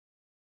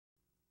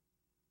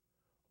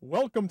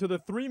Welcome to the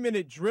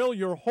 3-Minute Drill,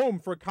 your home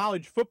for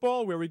college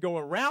football, where we go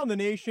around the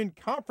nation,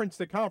 conference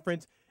to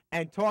conference,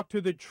 and talk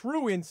to the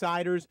true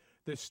insiders,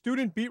 the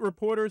student beat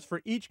reporters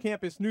for each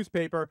campus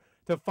newspaper,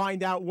 to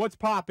find out what's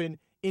poppin'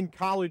 in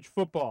college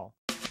football.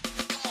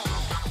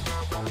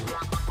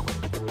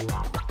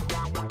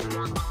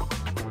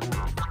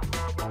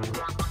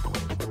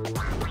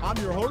 I'm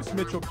your host,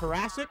 Mitchell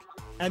Karasik,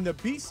 and the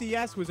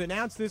BCS was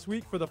announced this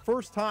week for the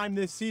first time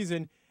this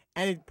season,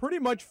 and it pretty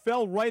much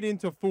fell right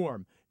into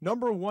form.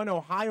 Number 1,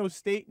 Ohio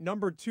State.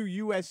 Number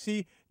 2,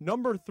 USC.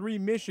 Number 3,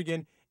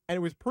 Michigan. And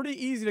it was pretty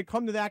easy to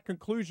come to that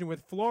conclusion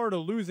with Florida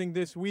losing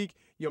this week.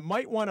 You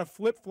might want to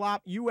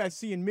flip-flop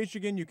USC and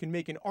Michigan. You can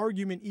make an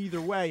argument either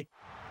way.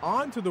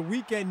 On to the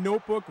weekend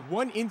notebook.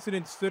 One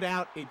incident stood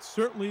out. It's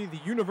certainly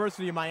the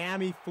University of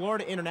Miami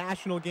Florida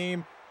International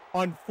game.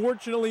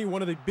 Unfortunately,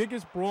 one of the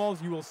biggest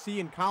brawls you will see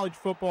in college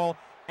football,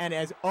 and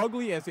as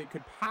ugly as it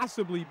could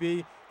possibly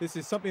be, this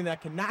is something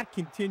that cannot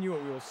continue,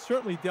 and we will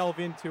certainly delve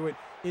into it.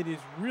 It is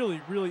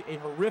really, really a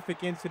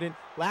horrific incident.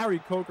 Larry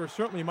Coker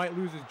certainly might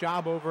lose his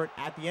job over it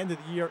at the end of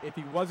the year if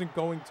he wasn't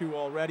going to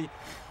already.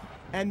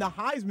 And the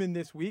Heisman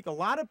this week, a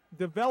lot of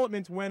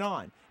developments went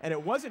on, and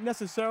it wasn't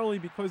necessarily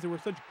because there were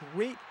such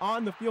great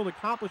on-the-field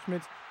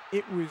accomplishments.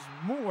 It was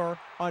more,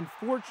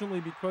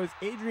 unfortunately, because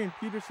Adrian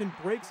Peterson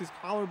breaks his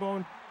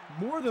collarbone,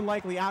 more than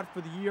likely out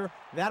for the year.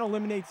 That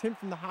eliminates him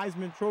from the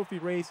Heisman Trophy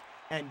race.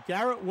 And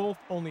Garrett Wolf,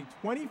 only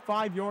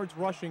 25 yards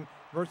rushing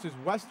versus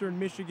Western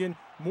Michigan,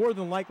 more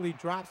than likely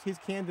drops his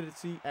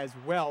candidacy as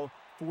well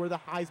for the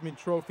Heisman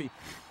Trophy.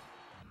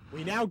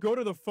 We now go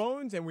to the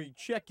phones and we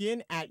check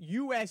in at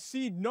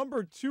USC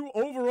number 2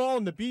 overall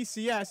in the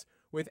BCS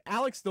with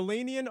Alex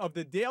Delanian of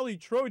the Daily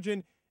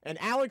Trojan. And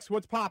Alex,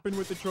 what's popping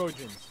with the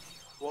Trojans?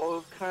 Well, it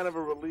was kind of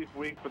a relief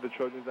week for the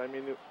Trojans. I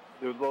mean,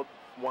 there was a little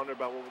wonder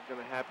about what was going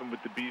to happen with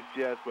the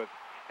BCS, with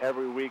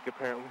every week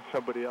apparently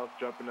somebody else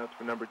jumping us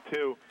for number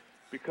 2.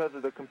 Because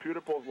of the computer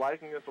polls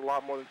liking us a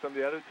lot more than some of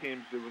the other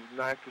teams, it was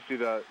nice to see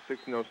the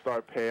 6-0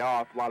 start pay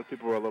off. A lot of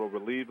people were a little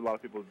relieved. A lot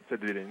of people said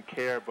they didn't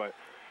care, but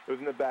it was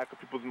in the back of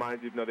people's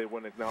minds even though they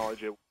wouldn't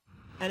acknowledge it.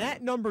 And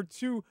at number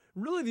 2,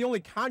 really the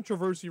only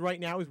controversy right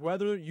now is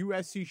whether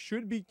USC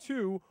should be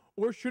 2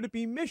 or should it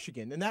be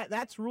Michigan. And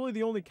that's really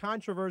the only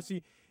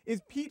controversy.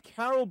 Is Pete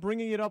Carroll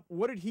bringing it up?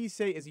 What did he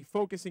say? Is he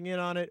focusing in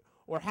on it?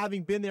 Or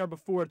having been there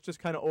before, it's just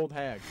kind of old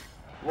hag?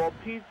 Well,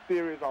 Pete's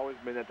theory has always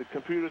been that the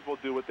computers will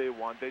do what they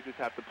want. They just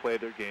have to play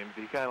their games.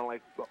 He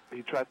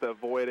tries to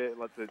avoid it,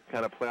 lets it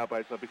kind of play out by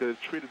itself because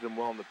it's treated them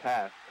well in the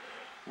past.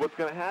 What's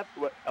going to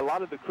happen, a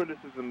lot of the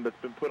criticism that's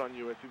been put on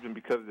USC has been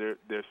because of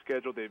their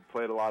schedule. They've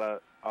played a lot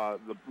of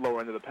the lower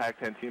end of the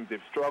Pac-10 teams. They've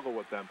struggled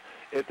with them.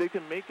 If they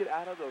can make it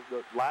out of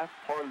the last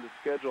part of the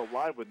schedule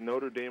alive with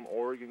Notre Dame,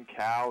 Oregon,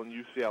 Cal, and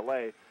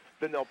UCLA,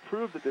 then they'll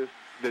prove that they've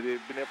been able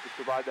to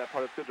survive that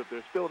part of the schedule. If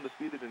they're still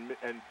undefeated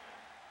and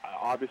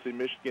obviously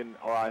Michigan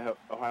or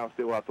Ohio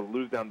State will have to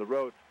lose down the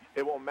road,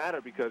 it won't matter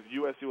because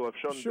USC will have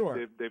shown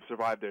that they've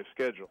survived their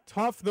schedule.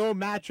 Tough, though,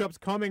 matchups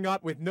coming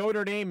up with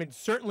Notre Dame and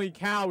certainly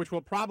Cal, which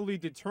will probably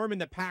determine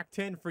the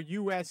Pac-10 for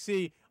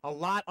USC. A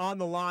lot on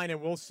the line,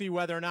 and we'll see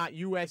whether or not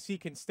USC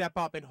can step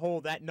up and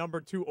hold that number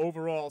 2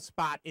 overall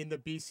spot in the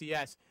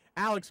BCS.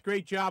 Alex,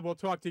 great job. We'll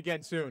talk to you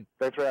again soon.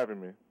 Thanks for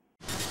having me.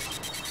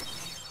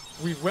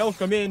 We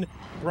welcome in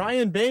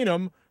Brian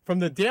Bainum from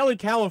the Daily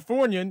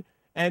Californian.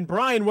 And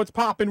Brian, what's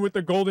popping with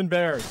the Golden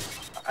Bears?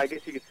 I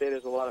guess you could say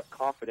there's a lot of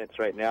confidence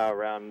right now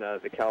around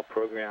the Cal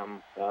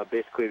program.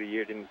 Basically, the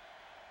year didn't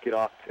get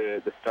off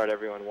to the start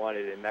everyone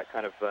wanted, and that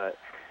kind of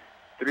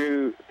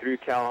threw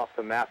Cal off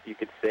the map. You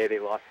could say they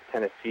lost to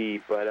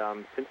Tennessee, but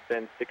since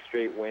then, 6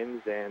 straight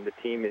wins, and the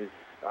team's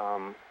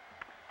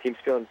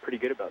feeling pretty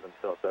good about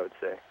themselves, I would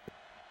say.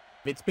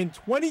 It's been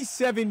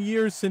 27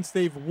 years since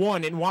they've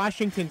won in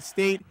Washington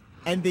State,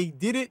 and they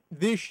did it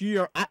this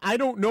year. I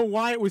don't know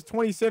why it was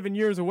 27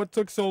 years or what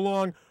took so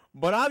long,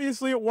 but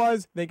obviously it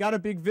was. They got a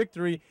big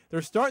victory.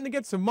 They're starting to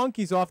get some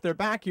monkeys off their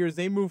back here as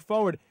they move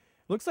forward.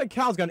 Looks like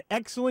Cal's got an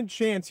excellent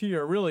chance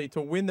here, really, to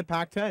win the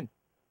Pac-10.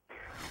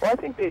 Well, I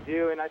think they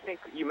do, and I think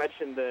you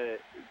mentioned the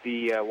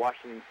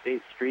Washington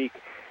State streak.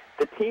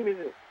 The team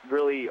isn't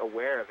really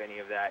aware of any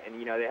of that,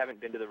 and, they haven't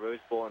been to the Rose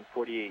Bowl in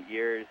 48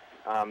 years.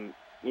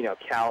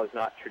 Cal is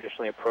not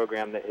traditionally a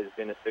program that has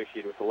been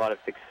associated with a lot of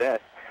success.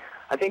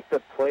 I think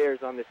the players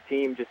on this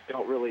team just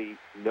don't really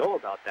know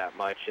about that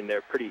much, and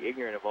they're pretty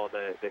ignorant of all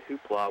the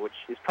hoopla, which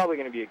is probably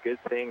going to be a good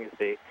thing as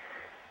they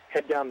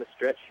head down the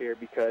stretch here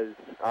because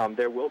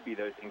there will be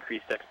those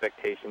increased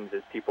expectations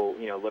as people,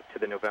 look to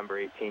the November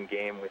 18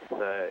 game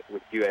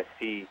with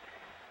USC.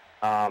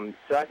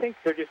 So I think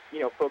they're just,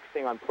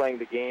 focusing on playing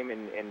the game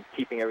and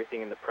keeping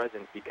everything in the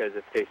present because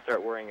if they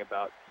start worrying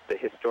about the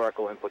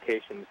historical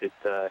implications, it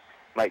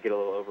might get a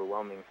little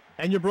overwhelming.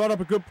 And you brought up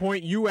a good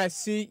point,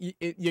 USC.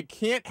 You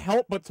can't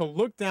help but to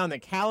look down the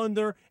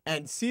calendar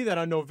and see that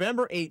on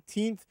November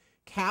 18th,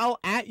 Cal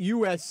at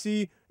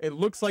USC, it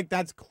looks like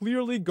that's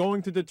clearly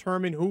going to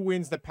determine who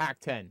wins the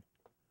Pac-10.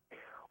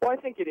 Well, I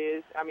think it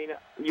is. I mean,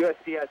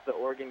 USC has the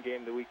Oregon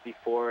game the week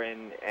before,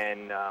 and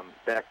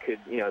that could,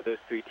 those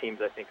three teams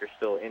I think are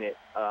still in it.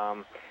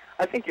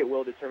 I think it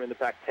will determine the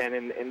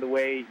Pac-10, and the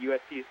way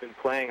USC has been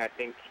playing, I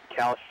think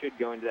Cal should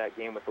go into that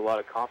game with a lot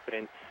of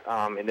confidence,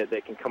 and that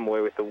they can come away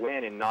with the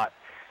win and not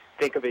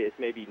think of it as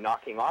maybe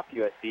knocking off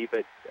USC,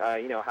 but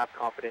have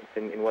confidence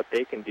in what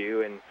they can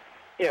do. And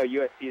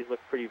USC has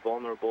looked pretty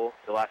vulnerable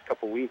the last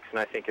couple weeks, and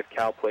I think if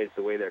Cal plays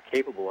the way they're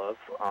capable of,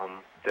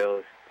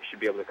 they should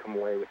be able to come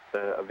away with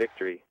a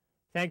victory.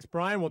 Thanks,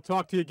 Brian. We'll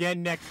talk to you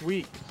again next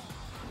week.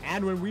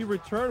 And when we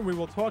return, we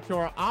will talk to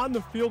our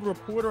on-the-field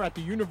reporter at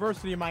the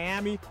University of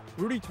Miami,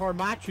 Rudy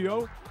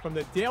Tarmacchio, from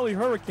the Daily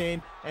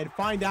Hurricane, and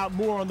find out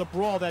more on the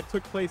brawl that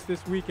took place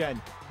this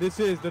weekend. This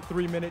is the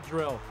 3-Minute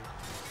Drill.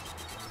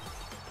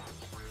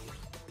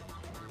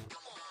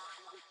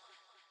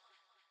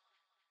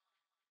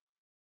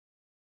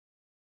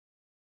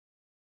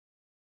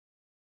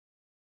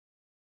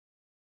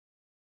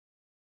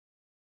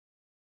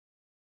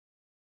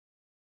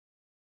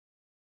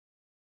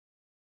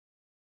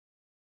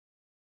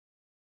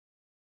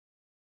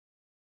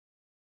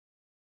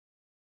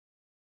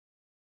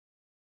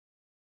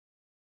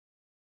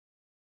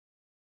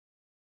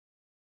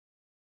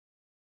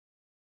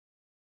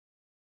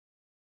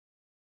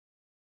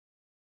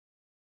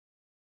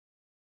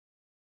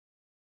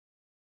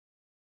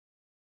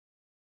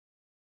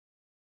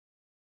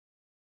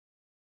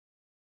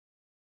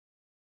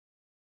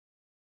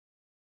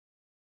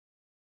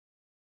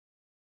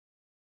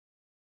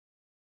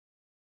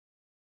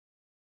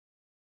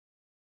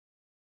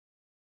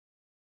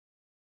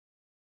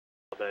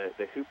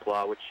 The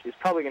hoopla, which is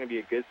probably going to be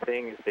a good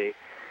thing as they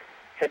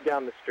head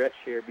down the stretch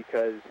here,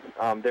 because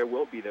there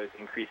will be those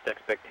increased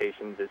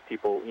expectations as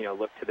people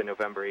look to the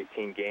November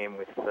 18 game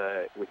with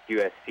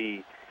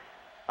USC.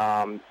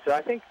 So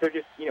I think they're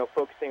just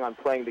focusing on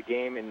playing the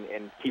game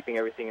and keeping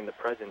everything in the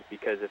present,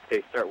 because if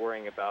they start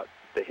worrying about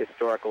the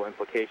historical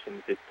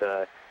implications, it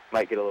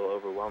might get a little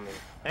overwhelming.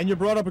 And you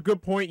brought up a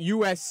good point.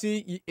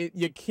 USC,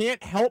 you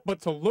can't help but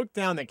to look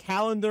down the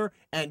calendar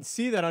and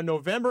see that on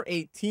November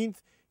 18th,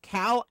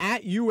 Cal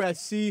at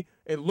USC,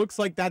 it looks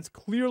like that's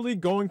clearly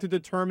going to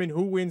determine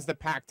who wins the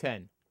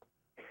Pac-10.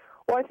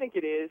 Well, I think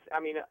it is. I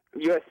mean,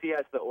 USC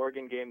has the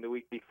Oregon game the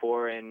week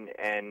before, and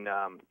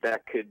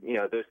that could,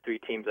 those three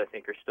teams I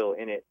think are still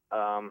in it.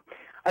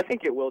 I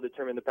think it will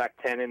determine the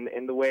Pac-10,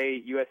 and the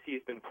way USC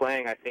has been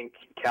playing, I think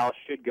Cal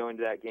should go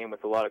into that game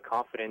with a lot of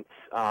confidence,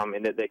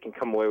 and that they can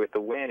come away with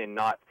the win and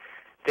not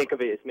think of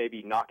it as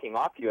maybe knocking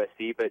off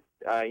USC, but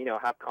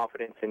have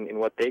confidence in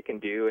what they can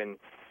do. And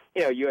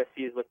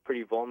USC has looked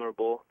pretty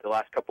vulnerable the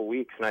last couple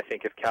weeks, and I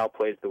think if Cal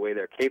plays the way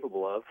they're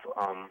capable of,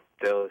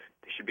 they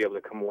should be able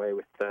to come away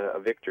with a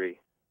victory.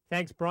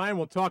 Thanks, Brian.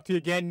 We'll talk to you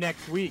again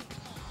next week.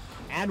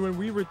 And when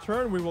we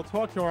return, we will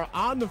talk to our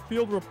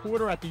on-the-field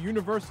reporter at the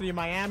University of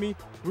Miami,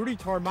 Rudy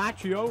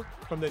Tarmacchio,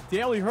 from the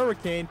Daily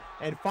Hurricane,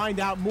 and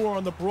find out more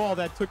on the brawl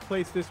that took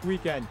place this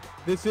weekend.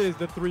 This is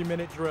the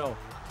 3-Minute Drill.